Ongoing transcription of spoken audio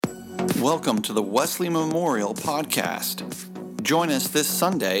Welcome to the Wesley Memorial Podcast. Join us this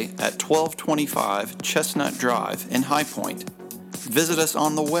Sunday at 1225 Chestnut Drive in High Point. Visit us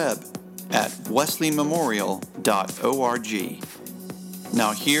on the web at wesleymemorial.org.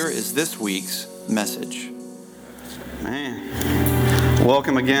 Now here is this week's message. Man,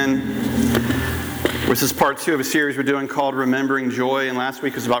 welcome again. This is part 2 of a series we're doing called Remembering Joy, and last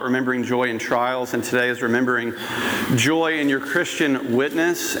week was about remembering joy in trials, and today is remembering joy in your Christian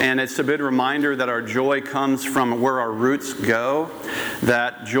witness. And it's a good reminder that our joy comes from where our roots go,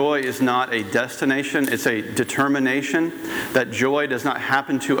 that joy is not a destination, it's a determination, that joy does not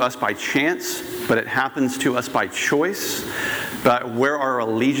happen to us by chance, but it happens to us by choice, but where our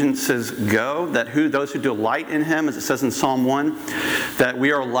allegiances go, that those who delight in Him, as it says in Psalm 1, that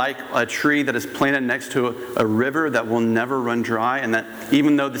we are like a tree that is planted next to a river that will never run dry, and that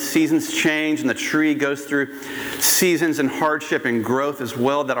even though the seasons change and the tree goes through seasons and hardship and growth as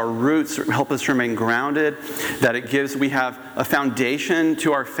well, that our roots help us remain grounded, that we have a foundation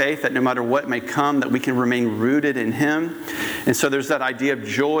to our faith that no matter what may come, that we can remain rooted in Him. And so there's that idea of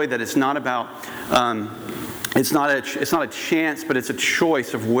joy, that it's not about It's not a chance, but it's a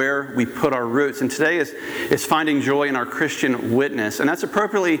choice of where we put our roots. And today is finding joy in our Christian witness. And that's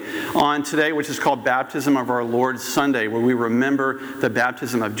appropriately on today, which is called Baptism of our Lord Sunday, where we remember the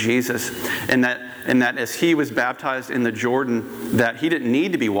baptism of Jesus. And that as He was baptized in the Jordan, that He didn't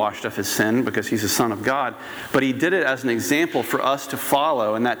need to be washed of His sin because He's the Son of God. But He did it as an example for us to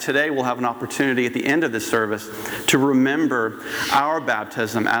follow. And that today we'll have an opportunity at the end of this service to remember our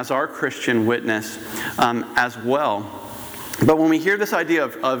baptism as our Christian witness as well. But when we hear this idea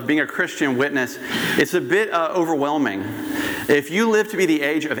of being a Christian witness, it's a bit overwhelming. If you live to be the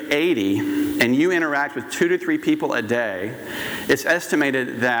age of 80 and you interact with 2 to 3 people a day, it's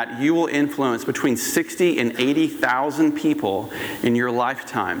estimated that you will influence between 60 and 80,000 people in your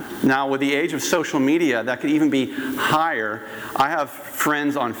lifetime. Now, with the age of social media, that could even be higher. I have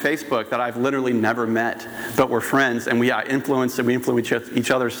friends on Facebook that I've literally never met, but we're friends, and we influence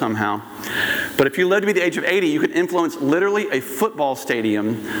each other somehow. But if you live to be the age of 80, you can influence literally a football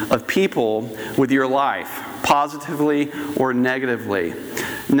stadium of people with your life, positively or negatively.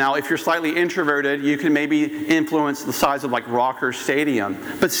 Now, if you're slightly introverted, you can maybe influence the size of like Rocker Stadium.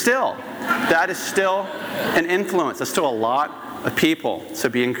 But still, that is still an influence. That's still a lot of people, so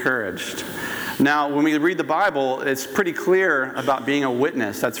be encouraged. Now, when we read the Bible, it's pretty clear about being a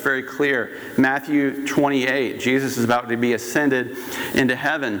witness. That's very clear. Matthew 28, Jesus is about to be ascended into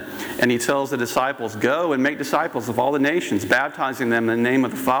heaven, and He tells the disciples, "Go and make disciples of all the nations, baptizing them in the name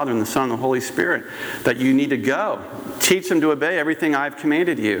of the Father and the Son and the Holy Spirit," that you need to go. Teach them to obey everything I've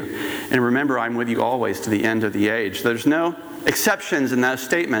commanded you. And remember, I'm with you always to the end of the age. There's no exceptions in those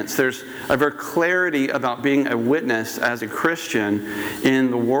statements. There's a very clarity about being a witness as a Christian in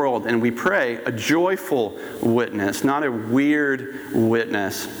the world. And we pray a joyful witness, not a weird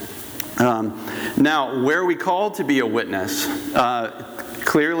witness. Now, where are we called to be a witness?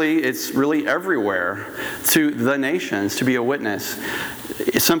 Clearly, it's really everywhere, to the nations, to be a witness.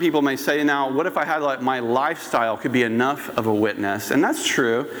 Some people may say, now, what if I had my lifestyle could be enough of a witness? And that's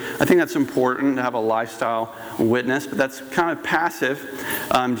true. I think that's important to have a lifestyle witness, but that's kind of passive.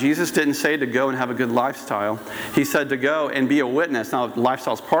 Jesus didn't say to go and have a good lifestyle. He said to go and be a witness. Now,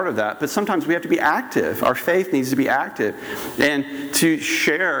 lifestyle is part of that, but sometimes we have to be active. Our faith needs to be active. And to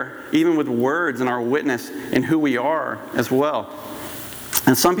share, even with words, and our witness in who we are as well.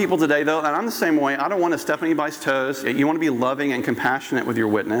 And some people today, though, and I'm the same way, I don't want to step on anybody's toes. You want to be loving and compassionate with your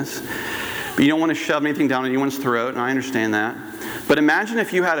witness, but you don't want to shove anything down anyone's throat, and I understand that. But imagine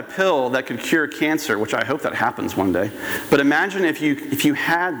if you had a pill that could cure cancer, which I hope that happens one day. But imagine if you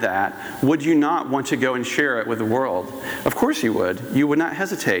had that, would you not want to go and share it with the world? Of course you would. You would not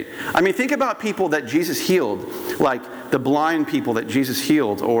hesitate. I mean, think about people that Jesus healed, like the blind people that Jesus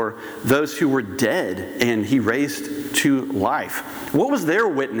healed, or those who were dead and He raised to life. What was their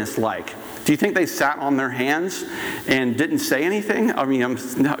witness like? Do you think they sat on their hands and didn't say anything? I mean,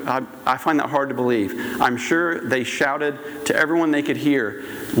 I find that hard to believe. I'm sure they shouted to everyone they could hear,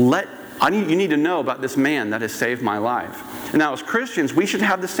 you need to know about this man that has saved my life. And now as Christians, we should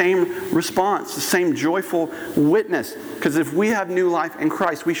have the same response, the same joyful witness. Because if we have new life in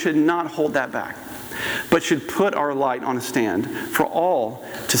Christ, we should not hold that back, but should put our light on a stand for all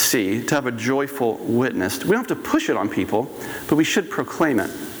to see, to have a joyful witness. We don't have to push it on people, but we should proclaim it.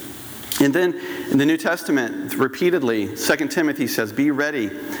 And then in the New Testament, repeatedly, 2 Timothy says, be ready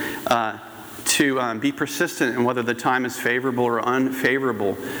to be persistent in whether the time is favorable or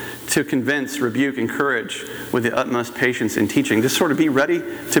unfavorable, to convince, rebuke, encourage with the utmost patience in teaching. Just sort of be ready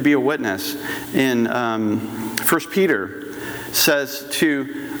to be a witness. In 1 Peter says to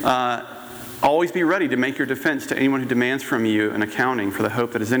always be ready to make your defense to anyone who demands from you an accounting for the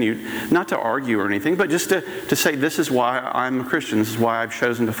hope that is in you. Not to argue or anything, but just to say, this is why I'm a Christian. This is why I've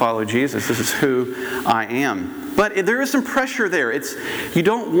chosen to follow Jesus. This is who I am. But there is some pressure there. You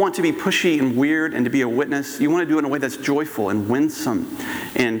don't want to be pushy and weird and to be a witness. You want to do it in a way that's joyful and winsome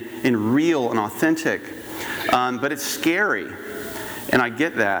and real and authentic. But it's scary. And I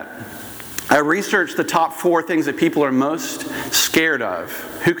get that. I researched the top 4 things that people are most scared of.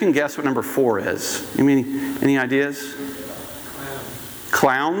 Who can guess what number 4 is? Any ideas?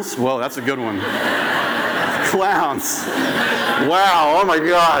 Clowns? Well, that's a good one. Clowns. Wow, oh my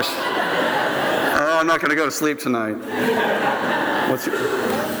gosh. Oh, I'm not going to go to sleep tonight.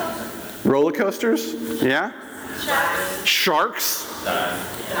 Roller coasters? Yeah? Sharks?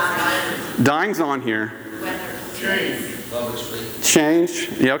 Dying's on here. Change?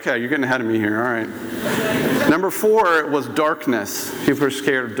 Yeah, okay, you're getting ahead of me here. All right. Number 4 was darkness. People are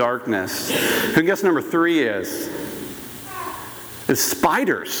scared of darkness. Who can guess number 3 is? It's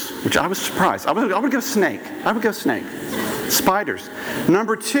spiders, which I was surprised. I would go snake. Spiders.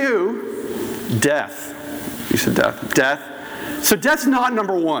 Number 2, death. You said death. Death. So death's not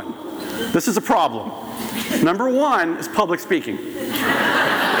number 1. This is a problem. Number 1 is public speaking.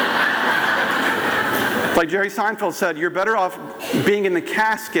 Like Jerry Seinfeld said, you're better off being in the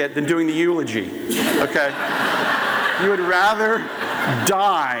casket than doing the eulogy, okay? You would rather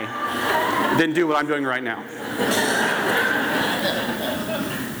die than do what I'm doing right now.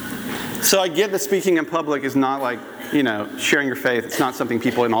 So I get that speaking in public is not like, sharing your faith. It's not something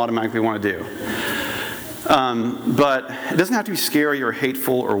people automatically want to do. But it doesn't have to be scary or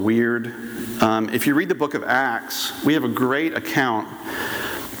hateful or weird. If you read the book of Acts, we have a great account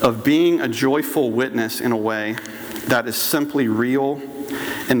of being a joyful witness in a way that is simply real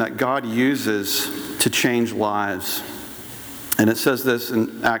and that God uses to change lives. And it says this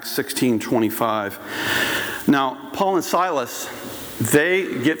in Acts 16:25. Now, Paul and Silas,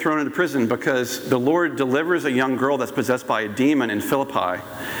 they get thrown into prison because the Lord delivers a young girl that's possessed by a demon in Philippi,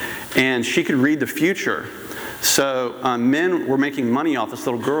 and she could read the future. So men were making money off this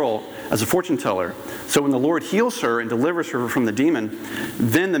little girl as a fortune teller. So when the Lord heals her and delivers her from the demon,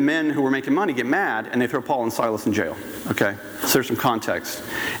 then the men who were making money get mad and they throw Paul and Silas in jail. Okay, so there's some context.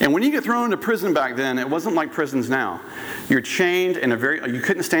 And when you get thrown into prison back then, it wasn't like prisons now. You're chained in you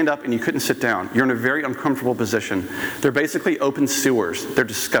couldn't stand up and you couldn't sit down. You're in a very uncomfortable position. They're basically open sewers. They're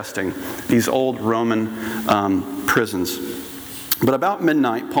disgusting. These old Roman prisons. But about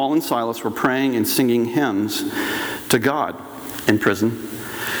midnight, Paul and Silas were praying and singing hymns to God in prison.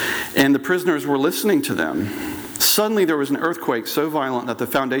 And the prisoners were listening to them. Suddenly there was an earthquake so violent that the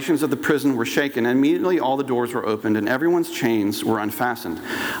foundations of the prison were shaken. And immediately all the doors were opened and everyone's chains were unfastened.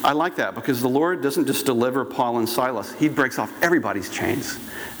 I like that because the Lord doesn't just deliver Paul and Silas. He breaks off everybody's chains.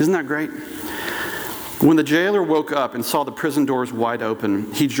 Isn't that great? When the jailer woke up and saw the prison doors wide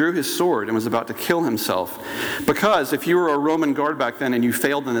open, he drew his sword and was about to kill himself. Because if you were a Roman guard back then and you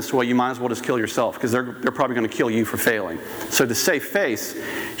failed in this way, you might as well just kill yourself because they're probably going to kill you for failing. So to save face,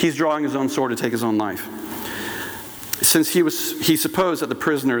 he's drawing his own sword to take his own life. Since he supposed that the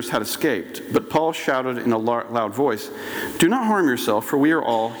prisoners had escaped. But Paul shouted in a loud voice, "Do not harm yourself, for we are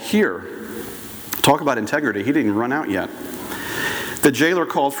all here." Talk about integrity. He didn't even run out yet. The jailer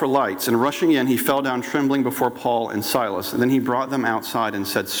called for lights, and rushing in, he fell down trembling before Paul and Silas. And then he brought them outside and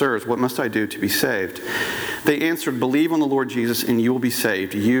said, "Sirs, what must I do to be saved?" They answered, "Believe on the Lord Jesus, and you will be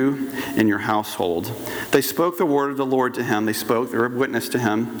saved, you and your household." They spoke the word of the Lord to him. They were witness to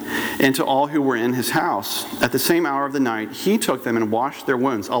him and to all who were in his house. At the same hour of the night, he took them and washed their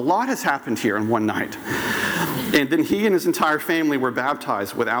wounds. A lot has happened here in one night. And then he and his entire family were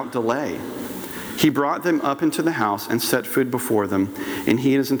baptized without delay. He brought them up into the house and set food before them, and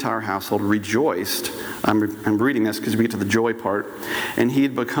he and his entire household rejoiced. I'm reading this because we get to the joy part. And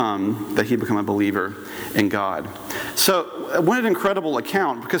he'd become a believer in God. So what an incredible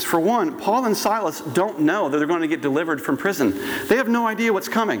account, because for one, Paul and Silas don't know that they're going to get delivered from prison. They have no idea what's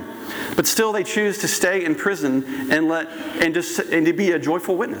coming. But still they choose to stay in prison and to be a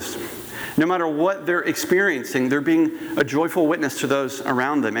joyful witness. No matter what they're experiencing, they're being a joyful witness to those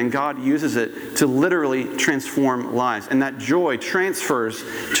around them. And God uses it to literally transform lives. And that joy transfers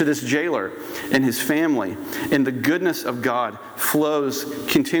to this jailer and his family. And the goodness of God flows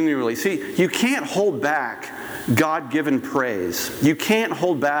continually. See, you can't hold back God-given praise. You can't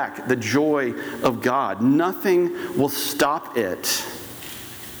hold back the joy of God. Nothing will stop it.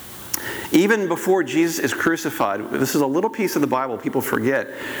 Even before Jesus is crucified, this is a little piece of the Bible people forget.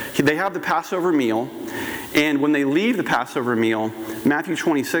 They have the Passover meal, and when they leave the Passover meal, Matthew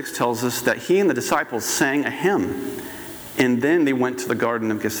 26 tells us that he and the disciples sang a hymn. and then they went to the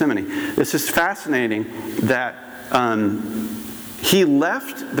Garden of Gethsemane. This is fascinating that he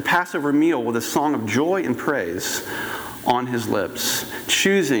left the Passover meal with a song of joy and praise on his lips,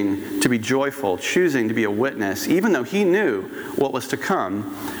 choosing to be joyful, choosing to be a witness, even though he knew what was to come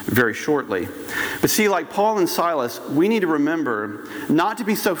very shortly. But see, like Paul and Silas, we need to remember not to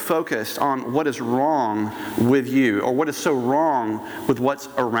be so focused on what is wrong with you or what is so wrong with what's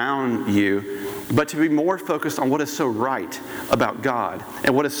around you, but to be more focused on what is so right about God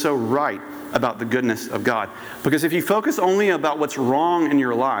and what is so right about the goodness of God. Because if you focus only about what's wrong in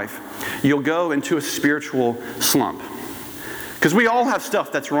your life, you'll go into a spiritual slump. Because we all have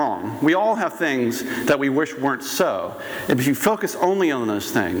stuff that's wrong. We all have things that we wish weren't so. And if you focus only on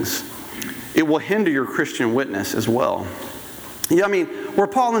those things, it will hinder your Christian witness as well. Yeah, I mean, were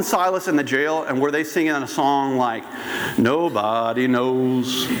Paul and Silas in the jail, and were they singing a song like, "Nobody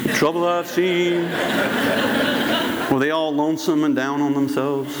knows the trouble I've seen"? Were they all lonesome and down on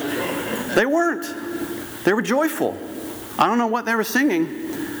themselves? They weren't. They were joyful. I don't know what they were singing,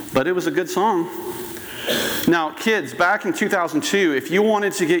 but it was a good song. Now, kids, back in 2002, if you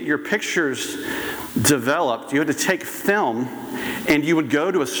wanted to get your pictures developed, you had to take film, and you would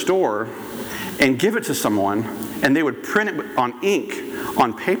go to a store and give it to someone, and they would print it on ink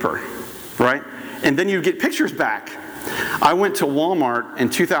on paper, right? And then you'd get pictures back. I went to Walmart in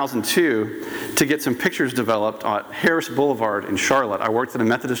 2002 to get some pictures developed on Harris Boulevard in Charlotte. I worked at a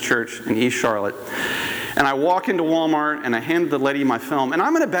Methodist church in East Charlotte. And I walk into Walmart, and I hand the lady my film, and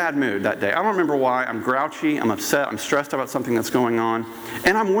I'm in a bad mood that day. I don't remember why. I'm grouchy, I'm upset, I'm stressed about something that's going on.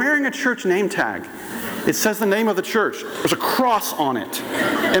 And I'm wearing a church name tag. It says the name of the church. There's a cross on it,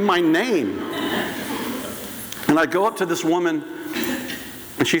 and my name. And I go up to this woman,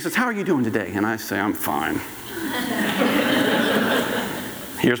 and she says, "How are you doing today?" And I say, "I'm fine."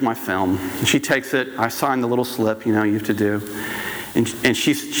 Here's my film. And she takes it. I sign the little slip, you have to do. And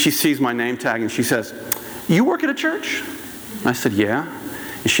she sees my name tag, and she says, "You work at a church?" I said, "Yeah."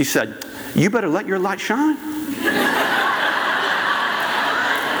 And she said, "You better let your light shine."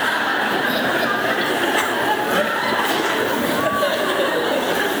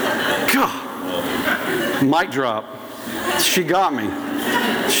 God. Mic drop. She got me.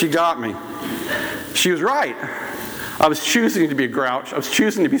 She got me. She was right. I was choosing to be a grouch. I was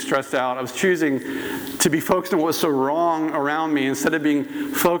choosing to be stressed out. I was choosing to be focused on what was so wrong around me instead of being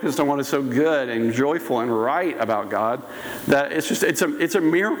focused on what is so good and joyful and right about God. That it's a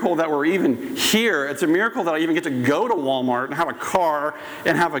miracle that we're even here. It's a miracle that I even get to go to Walmart and have a car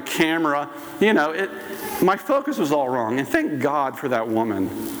and have a camera. My focus was all wrong. And thank God for that woman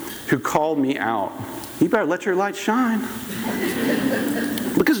who called me out. You better let your light shine.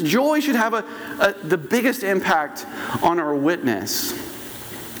 Because joy should have the biggest impact on our witness.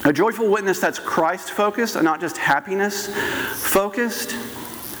 A joyful witness that's Christ-focused and not just happiness-focused.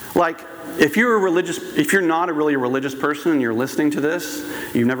 Like, if you're not a really religious person and you're listening to this,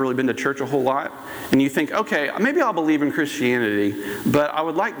 you've never really been to church a whole lot, and you think, okay, maybe I'll believe in Christianity, but I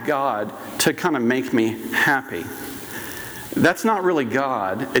would like God to kind of make me happy. That's not really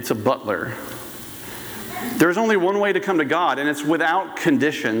God, it's a butler. There's only one way to come to God, and it's without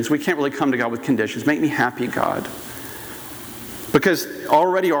conditions. We can't really come to God with conditions. Make me happy, God. Because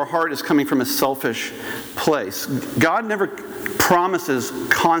already our heart is coming from a selfish place. God never promises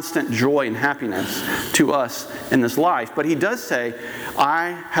constant joy and happiness to us in this life, but He does say,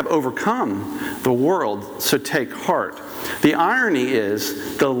 "I have overcome the world, so take heart." The irony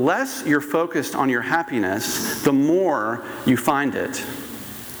is, the less you're focused on your happiness, the more you find it.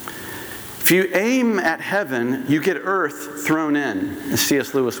 If you aim at heaven, you get earth thrown in, as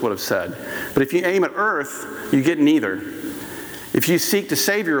C.S. Lewis would have said. But if you aim at earth, you get neither. If you seek to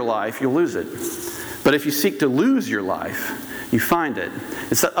save your life, you'll lose it. But if you seek to lose your life, you find it.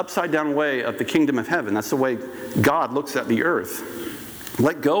 It's the upside-down way of the kingdom of heaven. That's the way God looks at the earth.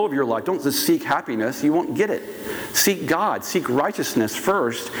 Let go of your life. Don't just seek happiness. You won't get it. Seek God. Seek righteousness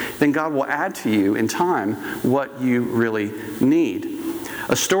first. Then God will add to you in time what you really need.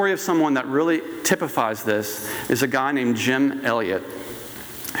 A story of someone that really typifies this is a guy named Jim Elliot,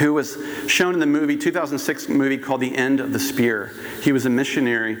 who was shown in the 2006 movie called The End of the Spear. He was a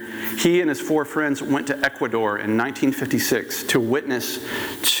missionary. He and his 4 friends went to Ecuador in 1956 to witness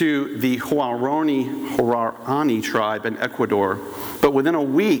to the Huaorani tribe in Ecuador. But within a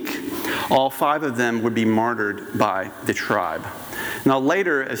week, all 5 of them would be martyred by the tribe. Now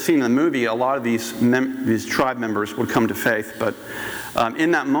later, as seen in the movie, a lot of these tribe members would come to faith, but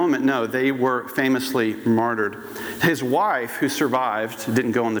in that moment, no, they were famously martyred. His wife, who survived,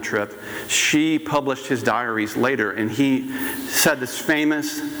 didn't go on the trip, she published his diaries later, and he said this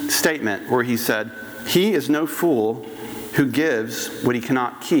famous statement where he said, "He is no fool who gives what he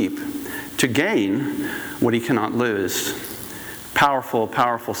cannot keep to gain what he cannot lose. Powerful,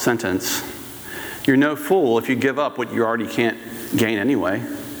 powerful sentence. You're no fool if you give up what you already can't gain anyway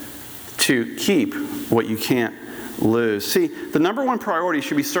to keep what you can't lose. See, the number one priority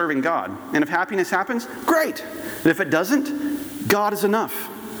should be serving God. And if happiness happens, great. And if it doesn't, God is enough.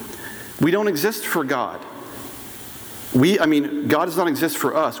 We don't exist for God. God does not exist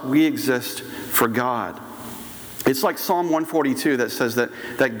for us. We exist for God. It's like Psalm 142 that says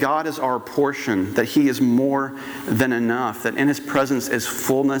that God is our portion, that he is more than enough, that in his presence is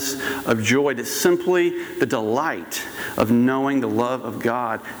fullness of joy, that simply the delight of knowing the love of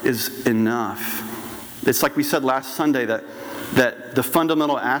God is enough. It's like we said last Sunday that the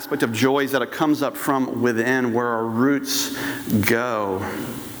fundamental aspect of joy is that it comes up from within, where our roots go.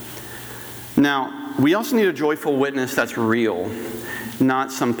 Now, we also need a joyful witness that's real,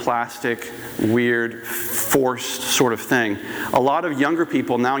 not some plastic, weird, forced sort of thing. A lot of younger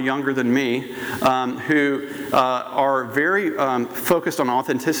people, now younger than me, who are very focused on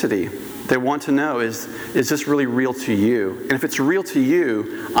authenticity. They want to know, is this really real to you? And if it's real to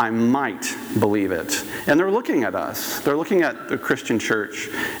you, I might believe it. And they're looking at us. They're looking at the Christian church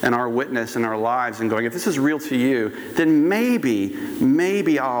and our witness and our lives and going, if this is real to you, then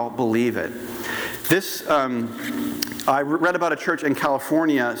maybe I'll believe it. I read about a church in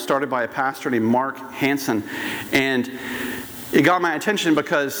California started by a pastor named Mark Hansen, and it got my attention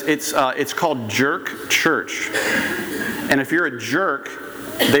because it's called Jerk Church. And if you're a jerk,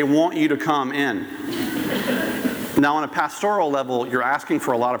 they want you to come in. Now, on a pastoral level, you're asking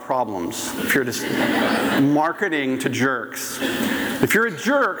for a lot of problems if you're just marketing to jerks. If you're a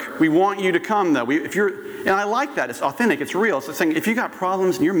jerk, we want you to come, though. And I like that. It's authentic. It's real. It's saying, if you got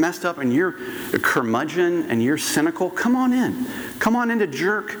problems and you're messed up and you're a curmudgeon and you're cynical, come on in. Come on into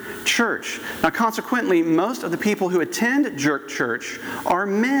Jerk Church. Now, consequently, most of the people who attend Jerk Church are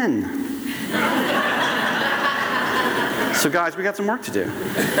men. So, guys, we got some work to do.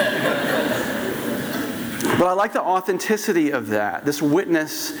 But I like the authenticity of that, this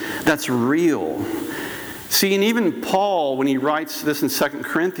witness that's real. See, and even Paul, when he writes this in 2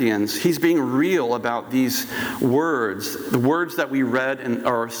 Corinthians, he's being real about these words, the words that we read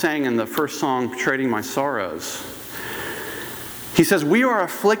or sang in the first song, Trading My Sorrows. He says, we are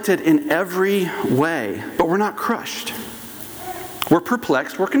afflicted in every way, but we're not crushed. We're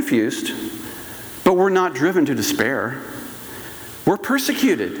perplexed, we're confused, but we're not driven to despair. We're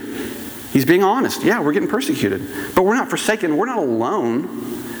persecuted. He's being honest. Yeah, we're getting persecuted. But we're not forsaken. We're not alone.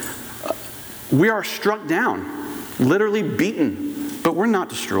 We are struck down, literally beaten, but we're not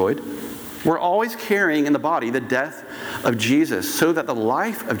destroyed. We're always carrying in the body the death of Jesus, so that the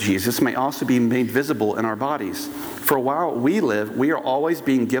life of Jesus may also be made visible in our bodies. For while we live, we are always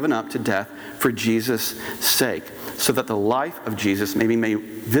being given up to death for Jesus' sake, so that the life of Jesus may be made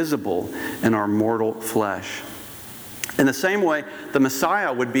visible in our mortal flesh. In the same way, the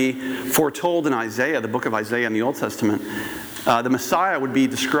Messiah would be foretold in Isaiah, the book of Isaiah in the Old Testament. The Messiah would be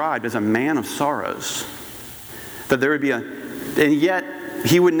described as a man of sorrows. That there would be and yet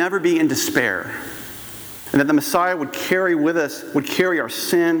he would never be in despair. And that the Messiah would carry our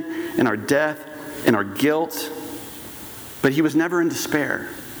sin and our death and our guilt. But he was never in despair.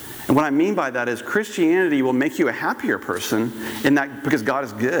 And what I mean by that is Christianity will make you a happier person in that because God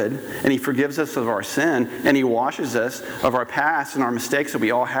is good and he forgives us of our sin and he washes us of our past and our mistakes that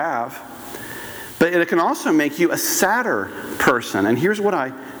we all have. But it can also make you a sadder person. And here's what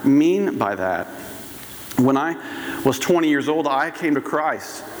I mean by that. When I was 20 years old, I came to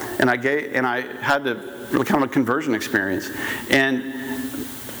Christ and I had kind of a conversion experience. And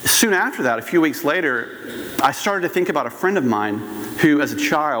soon after that, a few weeks later, I started to think about a friend of mine who, as a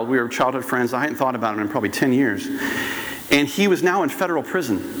child, we were childhood friends. I hadn't thought about him in probably 10 years. And he was now in federal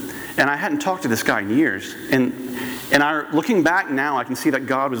prison. And I hadn't talked to this guy in years. Looking back now, I can see that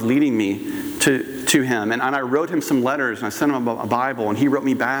God was leading me to him. And I wrote him some letters, and I sent him a Bible, and he wrote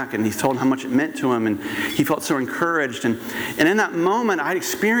me back, and he told him how much it meant to him, and he felt so encouraged. And in that moment, I had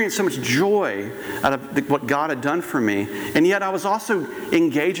experienced so much joy out of what God had done for me. And yet I was also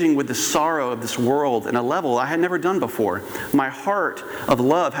engaging with the sorrow of this world in a level I had never done before. My heart of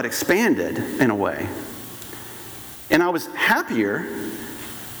love had expanded in a way. And I was happier,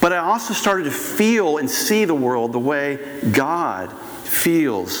 but I also started to feel and see the world the way God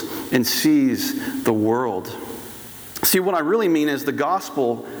feels and sees the world. See, what I really mean is the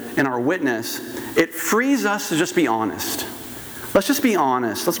gospel and our witness, it frees us to just be honest. Let's just be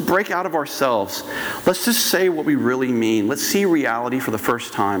honest. Let's break out of ourselves. Let's just say what we really mean. Let's see reality for the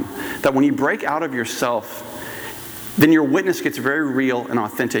first time. That when you break out of yourself, then your witness gets very real and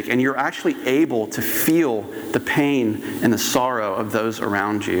authentic, and you're actually able to feel the pain and the sorrow of those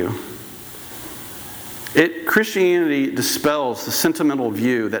around you. Christianity dispels the sentimental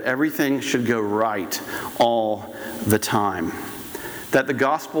view that everything should go right all the time. That the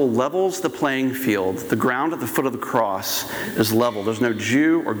gospel levels the playing field. The ground at the foot of the cross is level. There's no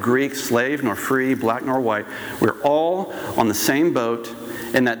Jew or Greek, slave nor free, black nor white. We're all on the same boat,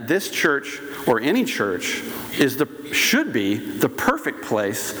 and that this church, or any church, should be the perfect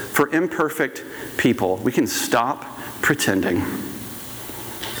place for imperfect people. We can stop pretending.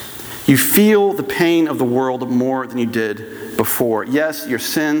 You feel the pain of the world more than you did before. Yes, your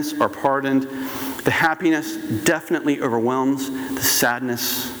sins are pardoned. The happiness definitely overwhelms the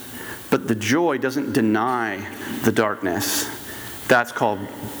sadness, but the joy doesn't deny the darkness. That's called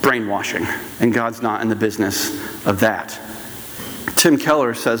brainwashing, and God's not in the business of that. Tim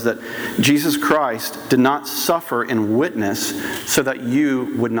Keller says that Jesus Christ did not suffer in witness so that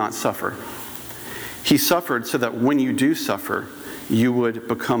you would not suffer. He suffered so that when you do suffer, you would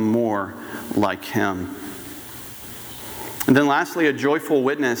become more like him. And then lastly, a joyful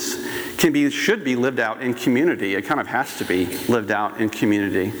witness should be lived out in community. It kind of has to be lived out in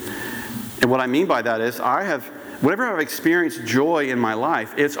community. And what I mean by that is whenever I've experienced joy in my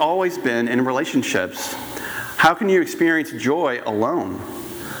life, it's always been in relationships. How can you experience joy alone?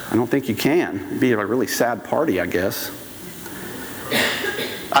 I don't think you can. It'd be a really sad party, I guess.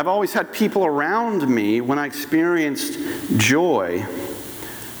 I've always had people around me when I experienced joy.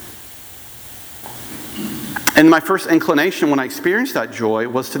 And my first inclination when I experienced that joy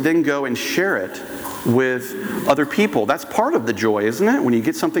was to then go and share it with other people. That's part of the joy, isn't it? When you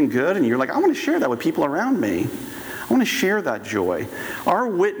get something good and you're like, I want to share that with people around me. I want to share that joy. Our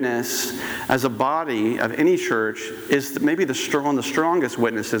witness as a body of any church is maybe one of the strongest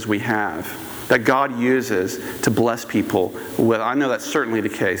witnesses we have that God uses to bless people with. I know that's certainly the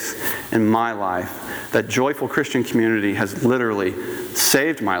case in my life. That joyful Christian community has literally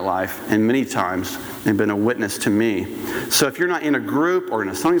saved my life and many times and been a witness to me. So if you're not in a group or in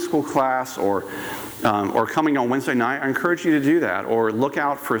a Sunday school class or coming on Wednesday night, I encourage you to do that. Or look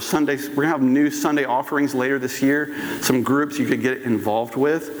out for Sundays. We're going to have new Sunday offerings later this year. Some groups you could get involved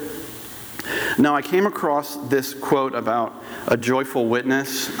with. Now, I came across this quote about a joyful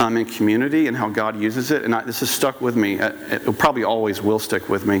witness in community and how God uses it. And this has stuck with me. It probably always will stick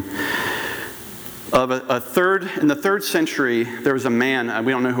with me. In the 3rd century, there was a man,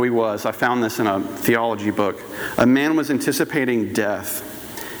 we don't know who he was. I found this in a theology book. A man was anticipating death.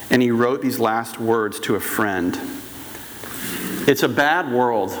 And he wrote these last words to a friend. It's a bad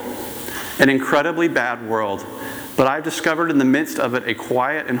world, an incredibly bad world, but I've discovered in the midst of it a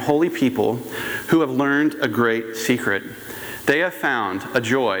quiet and holy people who have learned a great secret. They have found a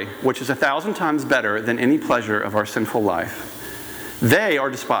joy which is 1,000 times better than any pleasure of our sinful life. They are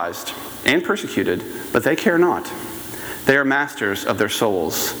despised and persecuted, but they care not. They are masters of their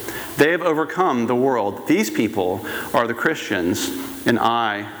souls. They have overcome the world. These people are the Christians, and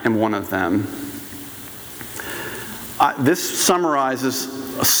I am one of them. This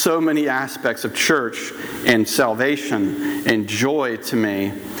summarizes so many aspects of church and salvation and joy to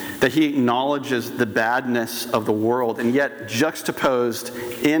me, that he acknowledges the badness of the world, and yet juxtaposed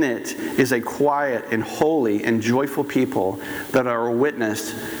in it is a quiet and holy and joyful people that are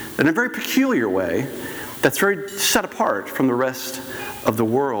witnessed in a very peculiar way that's very set apart from the rest of the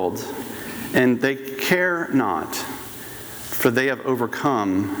world. And they care not, for they have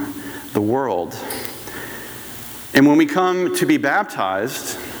overcome the world. And when we come to be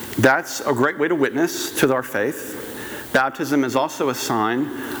baptized, that's a great way to witness to our faith. Baptism is also a sign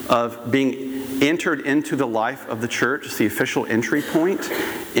of being entered into the life of the church. It's the official entry point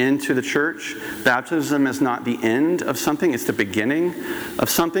into the church. Baptism is not the end of something, it's the beginning of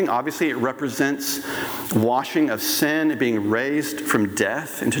something. Obviously, it represents washing of sin, being raised from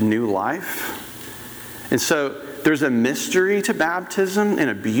death into new life. And so there's a mystery to baptism and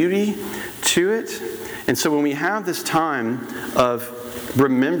a beauty to it. And so when we have this time of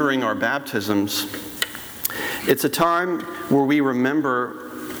remembering our baptisms, it's a time where we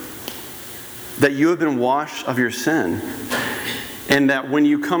remember that you have been washed of your sin. And that when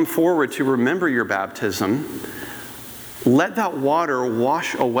you come forward to remember your baptism, let that water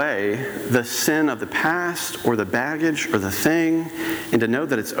wash away the sin of the past or the baggage or the thing, and to know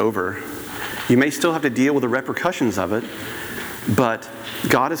that it's over. You may still have to deal with the repercussions of it, but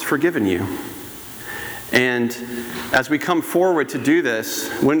God has forgiven you. And as we come forward to do this,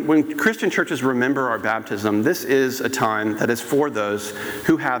 when Christian churches remember our baptism, this is a time that is for those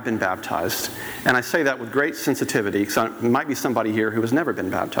who have been baptized. And I say that with great sensitivity, because there might be somebody here who has never been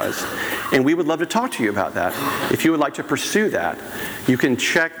baptized. And we would love to talk to you about that. If you would like to pursue that, you can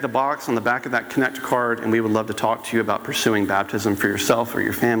check the box on the back of that Connect card, and we would love to talk to you about pursuing baptism for yourself or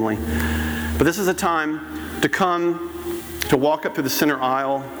your family. But this is a time to come, to walk up through the center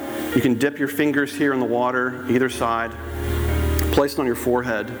aisle. You can dip your fingers here in the water, either side, place it on your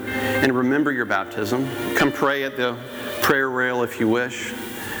forehead, and remember your baptism. Come pray at the prayer rail if you wish.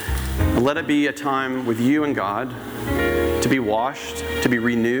 And let it be a time with you and God to be washed, to be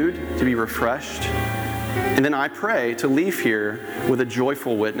renewed, to be refreshed. And then I pray to leave here with a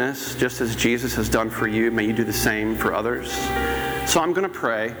joyful witness, just as Jesus has done for you. May you do the same for others. So I'm going to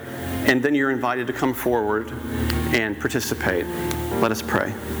pray, and then you're invited to come forward and participate. Let us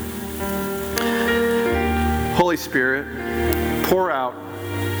pray. Holy Spirit, pour out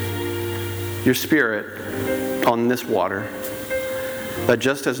your Spirit on this water, that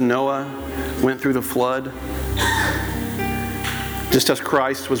just as Noah went through the flood, just as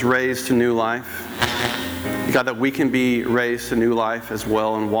Christ was raised to new life, God, that we can be raised to new life as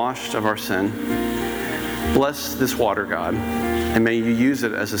well and washed of our sin. Bless this water, God, and may you use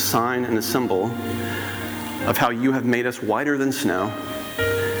it as a sign and a symbol of how you have made us whiter than snow.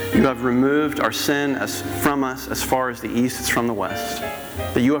 You have removed our sin from us as far as the east is from the west.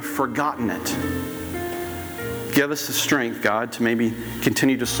 That you have forgotten it. Give us the strength, God, to maybe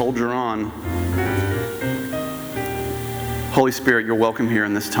continue to soldier on. Holy Spirit, you're welcome here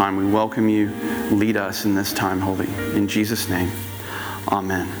in this time. We welcome you. Lead us in this time, Holy. In Jesus' name,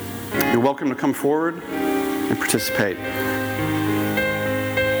 amen. You're welcome to come forward and participate.